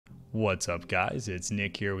What's up, guys? It's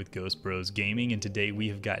Nick here with Ghost Bros Gaming, and today we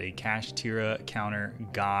have got a Kashtira counter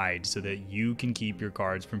guide so that you can keep your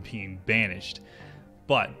cards from being banished.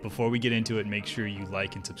 But before we get into it, make sure you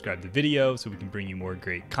like and subscribe to the video so we can bring you more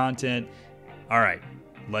great content. All right,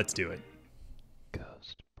 let's do it.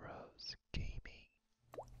 Ghost Bros Gaming.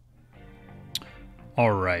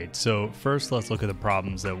 All right, so first let's look at the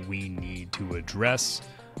problems that we need to address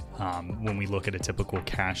when we look at a typical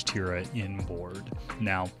Kashtira inboard.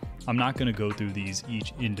 Now, I'm not going to go through these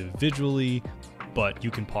each individually, but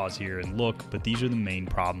you can pause here and look, but these are the main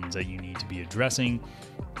problems that you need to be addressing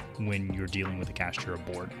when you're dealing with a Kashtira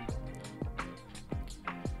board.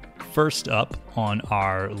 First up on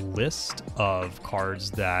our list of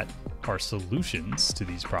cards that are solutions to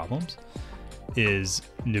these problems is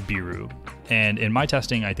Nibiru. And in my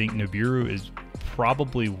testing, I think Nibiru is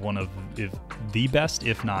probably one of the best,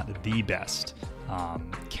 if not the best,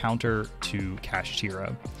 counter to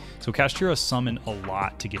Kashtira. So Kashtira summon a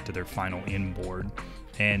lot to get to their final inboard,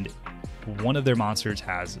 and one of their monsters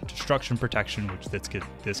has destruction protection, which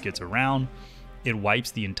this gets around. It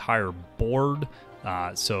wipes the entire board,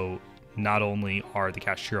 so not only are the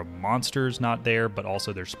Kashtira monsters not there, but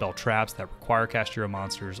also their spell traps that require Kashtira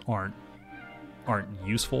monsters aren't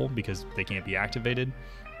useful because they can't be activated.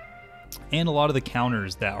 And a lot of the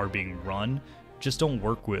counters that are being run just don't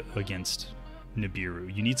work against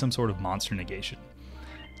Nibiru. You need some sort of monster negation.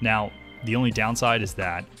 Now, the only downside is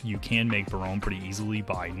that you can make Barone pretty easily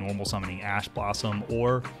by normal summoning Ash Blossom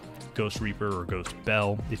or Ghost Reaper or Ghost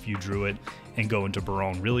Bell if you drew it, and go into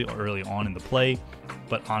Barone really early on in the play.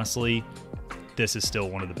 But honestly, this is still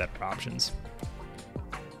one of the better options.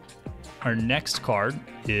 Our next card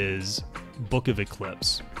is Book of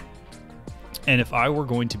Eclipse. And if I were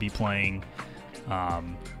going to be playing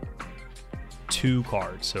 2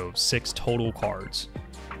 cards, so 6 total cards,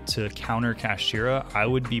 to counter Kashtira, I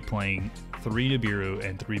would be playing 3 Nibiru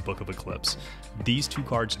and 3 Book of Eclipse. These 2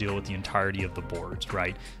 cards deal with the entirety of the boards,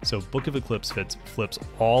 right? So Book of Eclipse flips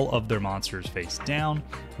all of their monsters face down,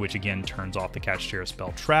 which again turns off the Kashtira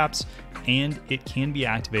spell traps, and it can be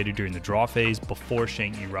activated during the draw phase before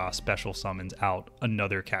Shang-Yi-Ra special summons out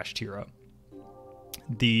another Kashtira.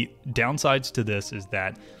 The downsides to this is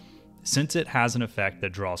that since it has an effect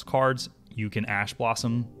that draws cards, you can Ash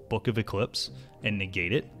Blossom Book of Eclipse and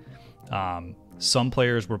negate it. Some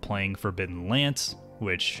players were playing Forbidden Lance,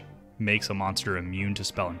 which makes a monster immune to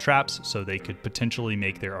spell and traps, so they could potentially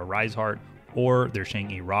make their Arise Heart or their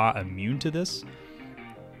Shang-Yi-Ra immune to this.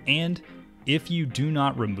 And if you do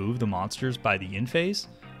not remove the monsters by the end phase,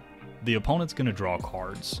 the opponent's going to draw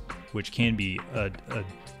cards, which can be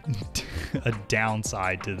a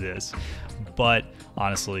downside to this. But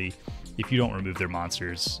honestly, if you don't remove their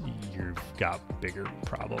monsters, you've got bigger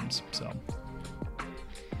problems. So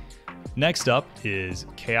next up is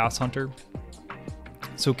Chaos Hunter.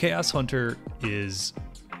 So Chaos Hunter is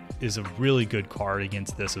a really good card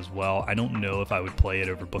against this as well. I don't know if I would play it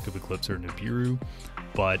over Book of Eclipse or Nibiru,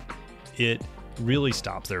 but it really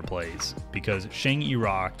stops their plays because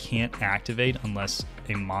Shang-Yi-Ra can't activate unless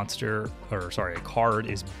a card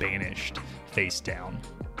is banished face down.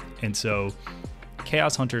 And so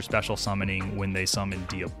Chaos Hunter special summoning when they summon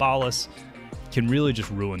Diabolus can really just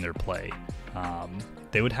ruin their play.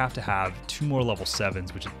 They would have to have 2 more level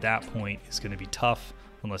 7s, which at that point is going to be tough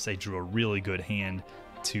unless they drew a really good hand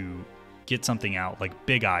to get something out, like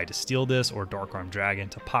Big Eye to steal this or Dark Arm Dragon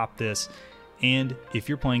to pop this. And if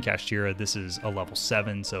you're playing Kashtira, this is a level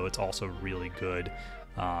 7, so it's also really good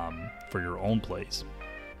for your own plays.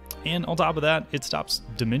 And on top of that, it stops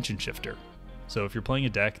Dimension Shifter. So if you're playing a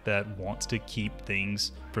deck that wants to keep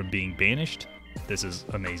things from being banished, this is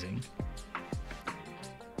amazing.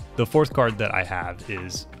 The 4th card that I have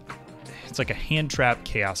is, it's like a hand trap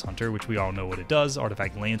Chaos Hunter, which we all know what it does,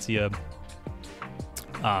 Artifact Lancia.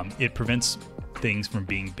 It prevents things from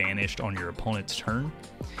being banished on your opponent's turn,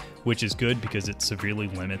 which is good because it severely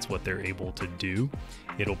limits what they're able to do.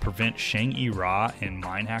 It'll prevent Shang-Yi-Ra and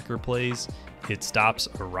Mindhacker plays. It stops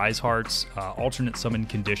Arise Heart's alternate summon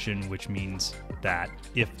condition, which means that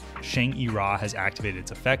if Shang-Yi-Ra has activated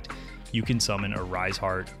its effect, you can summon Arise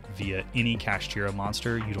Heart via any Kashtira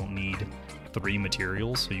monster. You don't need 3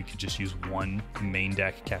 materials, so you could just use 1 main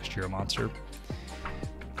deck Kashtira monster.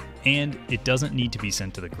 And it doesn't need to be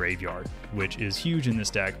sent to the graveyard, which is huge in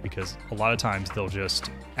this deck because a lot of times they'll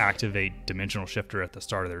just activate Dimensional Shifter at the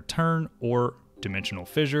start of their turn or Dimensional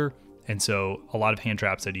Fissure, and so a lot of hand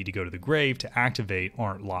traps that need to go to the grave to activate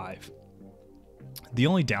aren't live. The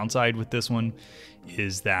only downside with this one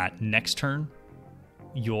is that next turn,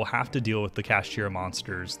 you'll have to deal with the Kashtira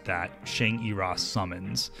monsters that Shang-Yi-Ra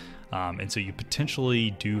summons, and so you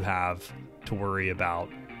potentially do have to worry about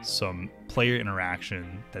some player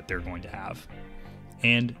interaction that they're going to have.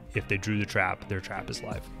 And if they drew the trap, their trap is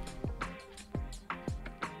live.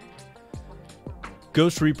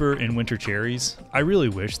 Ghost Reaper and Winter Cherries. I really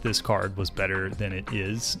wish this card was better than it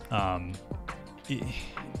is.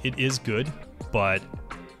 It is good, but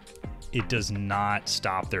it does not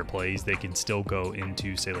stop their plays. They can still go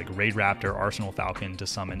into, say, like Raid Raptor, Arsenal Falcon to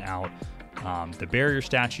summon out the Barrier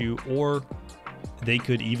Statue, or they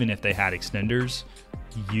could, even if they had extenders,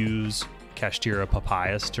 use Kashtira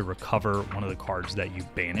Papyrus to recover one of the cards that you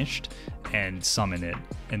banished and summon it,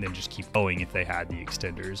 and then just keep going if they had the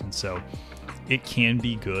extenders. And so it can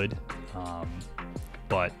be good,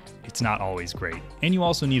 but it's not always great. And you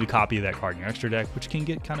also need a copy of that card in your extra deck, which can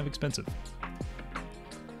get kind of expensive.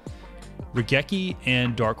 Regeki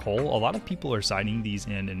and Dark Hole, a lot of people are citing these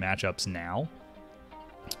in matchups now.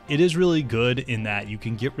 It is really good in that you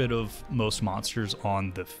can get rid of most monsters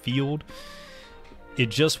on the field. It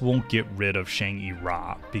just won't get rid of Shang-Yi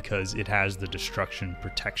Ra because it has the destruction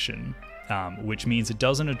protection, which means it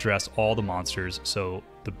doesn't address all the monsters. So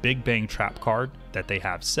the Big Bang trap card that they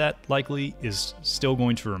have set likely is still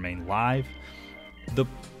going to remain live. The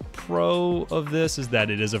pro of this is that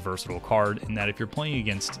it is a versatile card, and that if you're playing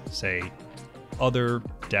against, say, other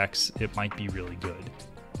decks, it might be really good.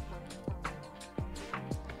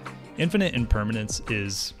 Infinite Impermanence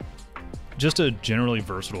is just a generally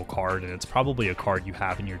versatile card, and it's probably a card you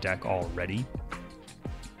have in your deck already.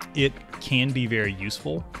 It can be very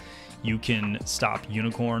useful. You can stop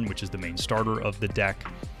Unicorn, which is the main starter of the deck.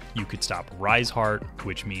 You could stop Rise Heart,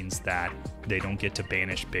 which means that they don't get to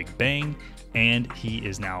banish Big Bang, and he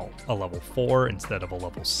is now a level 4 instead of a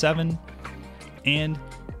level 7. And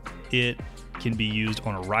it can be used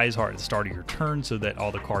on a Rise Heart at the start of your turn so that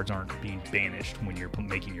all the cards aren't being banished when you're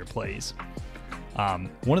making your plays.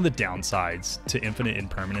 One of the downsides to Infinite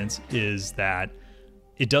Impermanence is that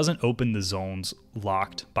it doesn't open the zones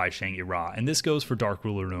locked by Shang-Yi Ra, and this goes for Dark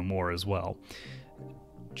Ruler No More as well.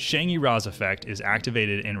 Shang-Yi Ra's effect is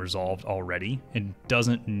activated and resolved already and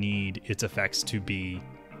doesn't need its effects to be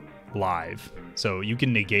live. So you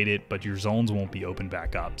can negate it, but your zones won't be opened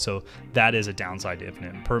back up. So that is a downside to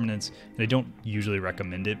Infinite Impermanence, and I don't usually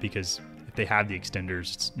recommend it because if they have the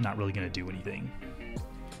extenders, it's not really going to do anything.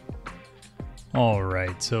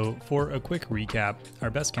 Alright, so for a quick recap, our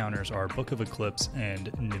best counters are Book of Eclipse and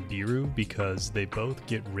Nibiru because they both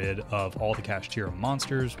get rid of all the Kashtira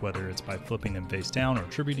monsters, whether it's by flipping them face down or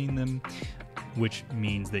tributing them, which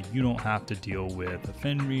means that you don't have to deal with a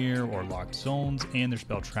Fenrir or locked zones, and their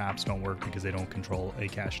spell traps don't work because they don't control a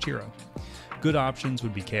Kashtira. Good options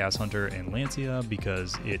would be Chaos Hunter and Lancia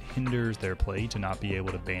because it hinders their play to not be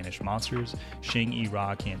able to banish monsters. Shang-Yi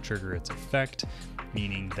Ra can't trigger its effect,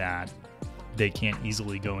 meaning that they can't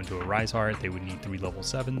easily go into a Rise Heart. They would need 3 level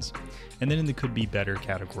 7s. And then in the could be better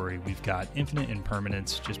category, we've got Infinite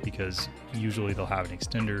Impermanence, just because usually they'll have an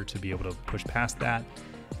extender to be able to push past that.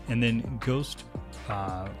 And then Ghost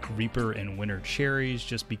Reaper and Winter Cherries,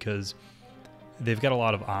 just because they've got a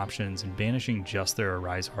lot of options, and banishing just their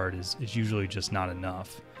Rise Heart is usually just not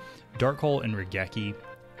enough. Dark Hole and Regeki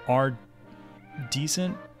are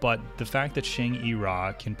decent, but the fact that Shang-Yi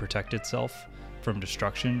Ra can protect itself from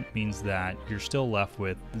destruction means that you're still left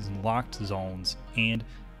with locked zones and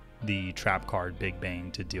the trap card Big Bang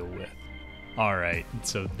to deal with. Alright,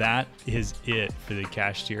 so that is it for the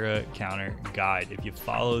Kashtira counter guide. If you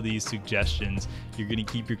follow these suggestions, you're going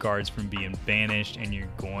to keep your cards from being banished and you're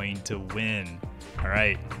going to win.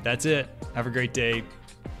 Alright, that's it. Have a great day.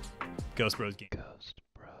 Ghost Bros Game.